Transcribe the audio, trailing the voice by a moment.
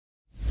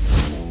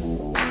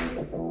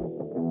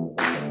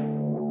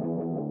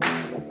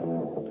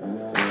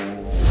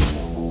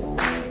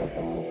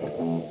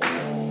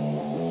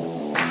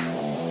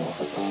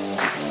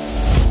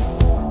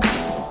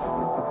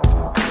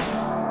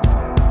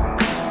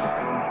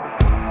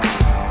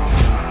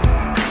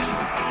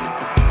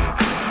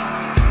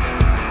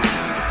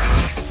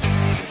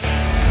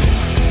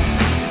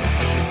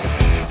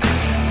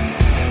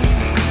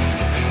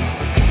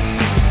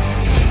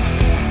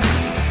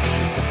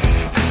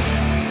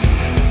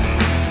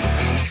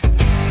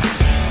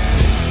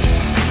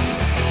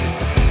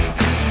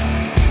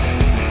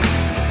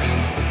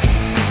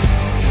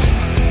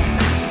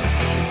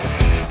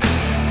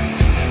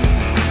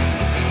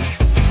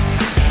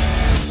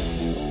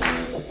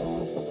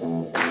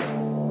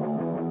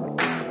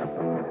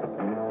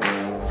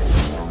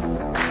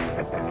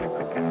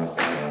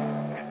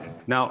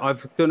Now,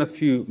 I've done a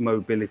few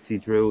mobility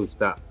drills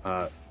that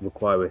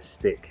require a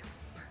stick.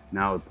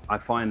 Now, I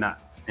find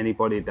that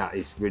anybody that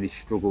really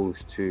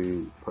struggles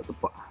to put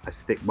a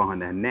stick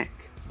behind their neck,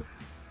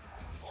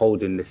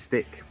 holding the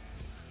stick,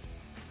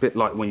 a bit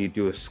like when you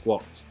do a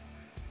squat,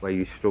 where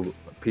you struggle,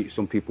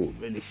 some people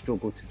really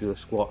struggle to do a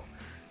squat.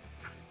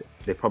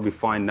 They probably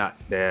find that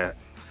their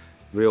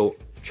real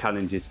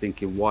challenge is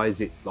thinking, why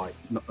is it like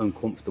not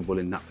uncomfortable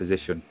in that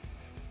position?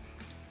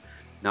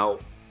 Now,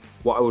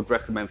 what I would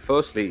recommend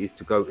firstly is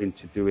to go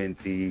into doing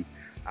the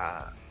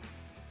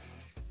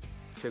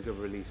trigger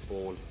release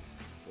ball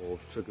or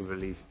trigger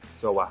release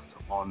psoas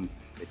on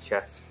the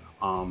chest,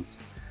 arms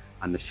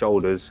and the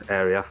shoulders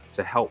area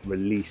to help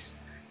release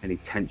any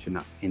tension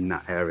that's in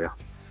that area.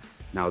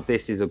 Now,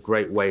 this is a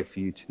great way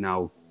for you to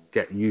now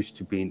get used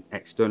to being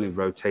externally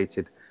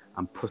rotated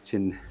and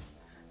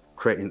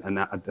creating an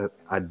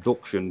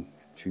adduction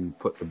to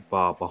put the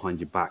bar behind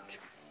your back.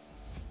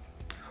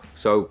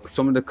 So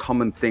some of the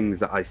common things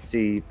that I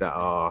see that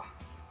are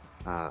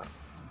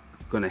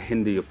going to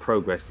hinder your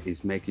progress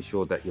is making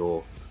sure that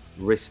your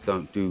wrists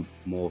don't do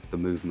more of the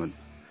movement.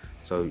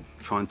 So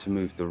trying to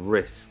move the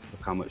wrist,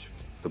 look how much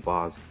the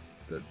bars,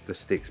 the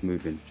stick's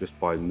moving just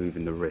by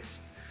moving the wrist.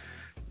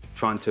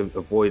 Trying to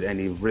avoid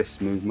any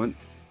wrist movement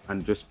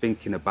and just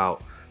thinking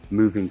about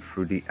moving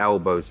through the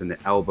elbows, and the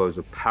elbows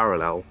are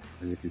parallel,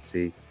 as you can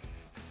see,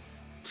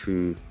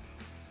 to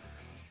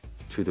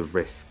the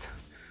wrist.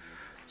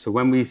 So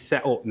when we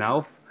set up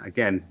now,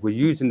 again, we're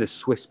using the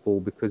Swiss ball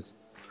because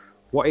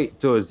what it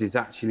does is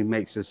actually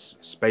makes us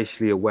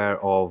spatially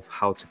aware of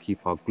how to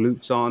keep our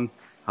glutes on,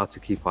 how to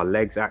keep our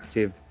legs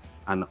active,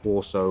 and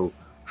also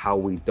how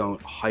we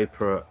don't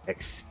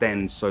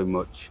hyperextend so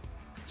much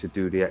to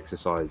do the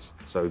exercise.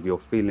 So if you're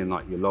feeling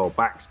like your lower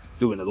back's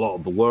doing a lot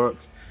of the work,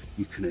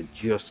 you can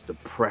adjust the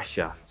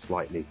pressure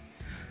slightly.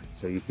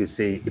 So you can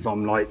see if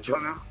I'm like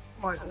trying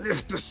to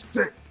lift the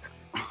stick,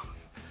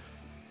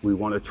 we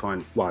want to try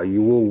and, well,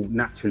 you will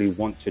naturally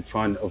want to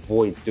try and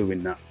avoid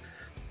doing that.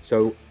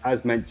 So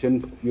as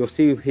mentioned, you'll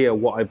see here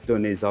what I've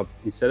done is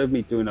instead of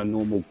me doing a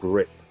normal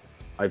grip,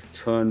 I've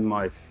turned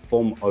my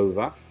thumb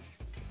over.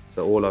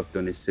 So all I've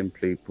done is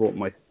simply brought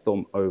my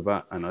thumb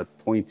over and I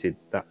pointed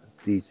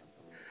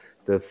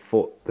the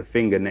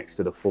finger next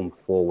to the thumb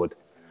forward.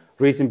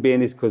 Reason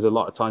being is because a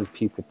lot of times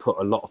people put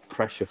a lot of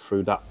pressure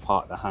through that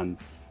part of the hand,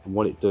 and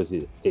what it does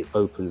is it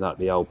opens out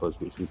the elbows,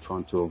 which we're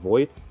trying to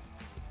avoid.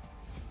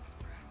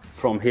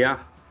 From here,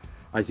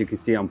 as you can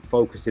see, I'm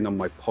focusing on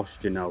my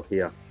posture now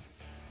here.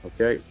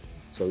 Okay,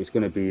 so it's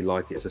going to be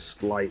like it's a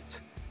slight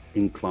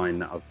incline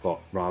that I've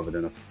got rather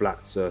than a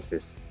flat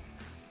surface.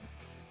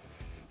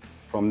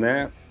 From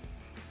there,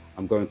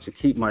 I'm going to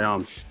keep my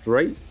arm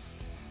straight,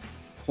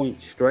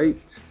 point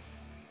straight,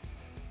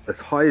 as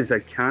high as I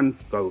can,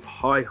 go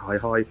high, high,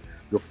 high.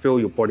 You'll feel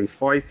your body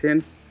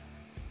fighting.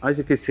 As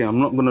you can see, I'm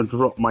not going to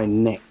drop my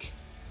neck.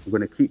 I'm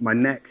going to keep my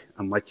neck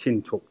and my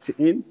chin tucked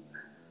in,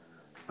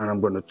 and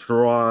I'm going to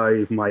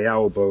drive my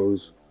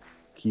elbows,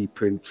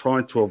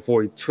 trying to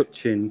avoid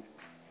touching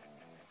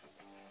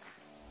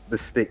the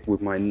stick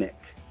with my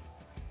neck.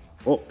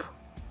 Up,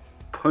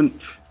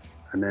 punch,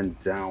 and then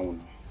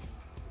down.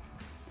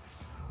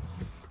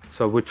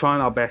 So we're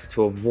trying our best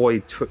to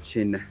avoid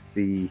touching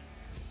the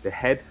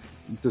head.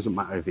 It doesn't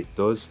matter if it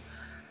does.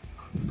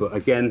 But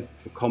again,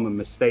 the common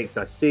mistakes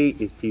I see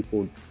is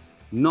people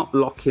not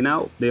locking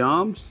out the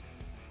arms,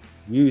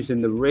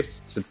 using the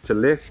wrist to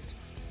lift,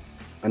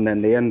 and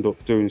then they end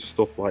up doing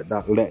stuff like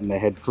that, letting their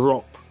head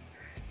drop.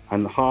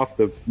 And half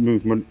the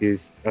movement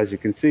is, as you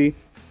can see,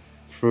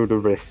 through the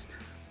wrist.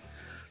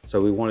 So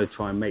we want to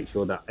try and make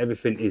sure that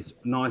everything is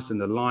nice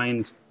and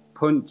aligned.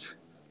 Punch,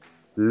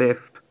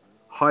 lift,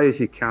 high as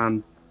you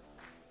can.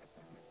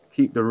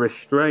 Keep the wrist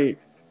straight.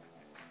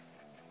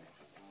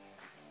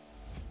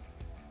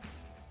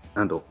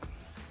 And up.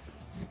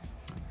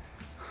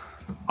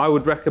 I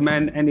would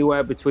recommend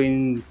anywhere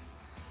between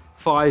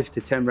 5 to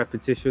 10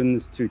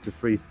 repetitions,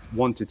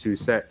 1 to 2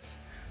 sets.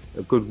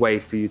 A good way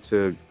for you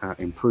to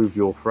improve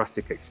your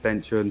thoracic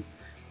extension,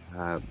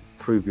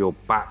 improve your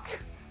back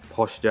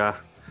posture.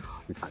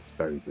 In fact, it's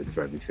very good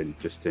for everything,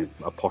 just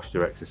a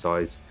posture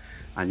exercise.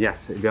 And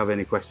yes, if you have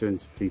any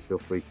questions, please feel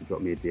free to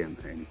drop me a DM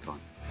at any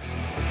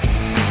time.